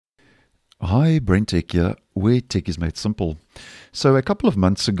Hi, BrenTech here, where tech is made simple. So a couple of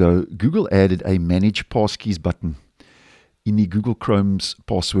months ago, Google added a Manage Passkeys button in the Google Chrome's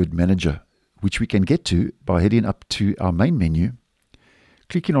password manager, which we can get to by heading up to our main menu,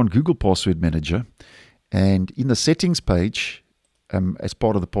 clicking on Google Password Manager, and in the settings page, as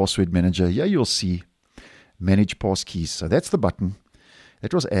part of the password manager, here you'll see Manage Passkeys. So that's the button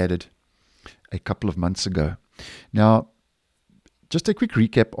that was added a couple of months ago. Now, just a quick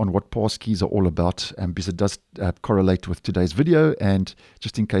recap on what passkeys are all about, because it does correlate with today's video, and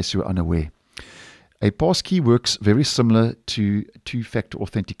just in case you're unaware. A passkey works very similar to two-factor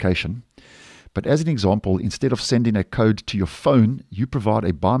authentication, but as an example, instead of sending a code to your phone, you provide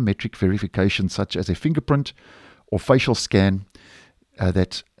a biometric verification such as a fingerprint or facial scan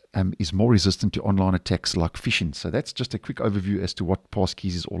that is more resistant to online attacks like phishing. So that's just a quick overview as to what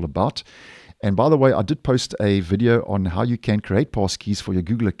passkeys is all about. And by the way, I did post a video on how you can create passkeys for your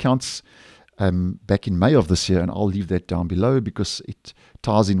Google accounts back in May of this year, and I'll leave that down below because it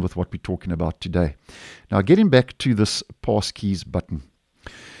ties in with what we're talking about today. Now, getting back to this passkeys button.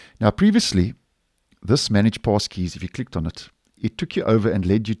 Now, previously, this Manage Passkeys, if you clicked on it, it took you over and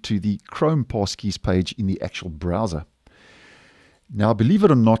led you to the Chrome passkeys page in the actual browser. Now, believe it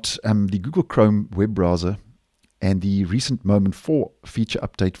or not, the Google Chrome web browser and the recent Moment 4 feature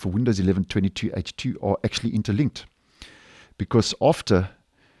update for Windows 11 22H2 are actually interlinked, because after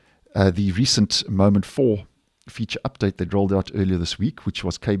the recent Moment 4 feature update that rolled out earlier this week, which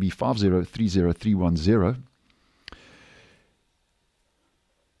was KB 5030310,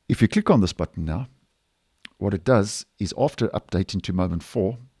 if you click on this button now, what it does is after updating to Moment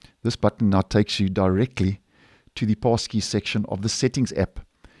 4, this button now takes you directly to the Passkeys section of the Settings app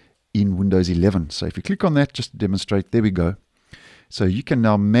in Windows 11. So if you click on that, just to demonstrate, there we go. So you can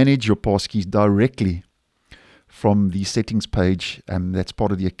now manage your passkeys directly from the settings page, and that's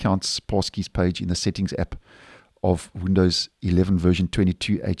part of the accounts passkeys page in the settings app of Windows 11 version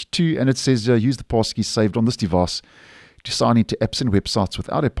 22H2. And it says use the passkeys saved on this device to sign into apps and websites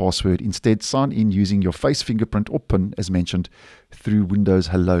without a password. Instead, sign in using your face, fingerprint, or PIN, as mentioned, through Windows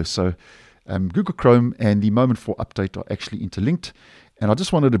Hello. So Google Chrome and the Moment 4 update are actually interlinked. And I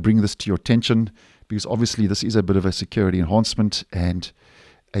just wanted to bring this to your attention because obviously this is a bit of a security enhancement and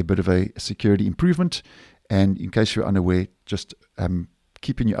a bit of a security improvement. And in case you're unaware, just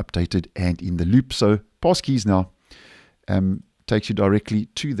keeping you updated and in the loop. So Passkeys now takes you directly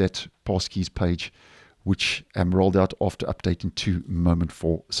to that Passkeys page, which rolled out after updating to Moment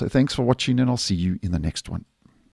 4. So thanks for watching, and I'll see you in the next one.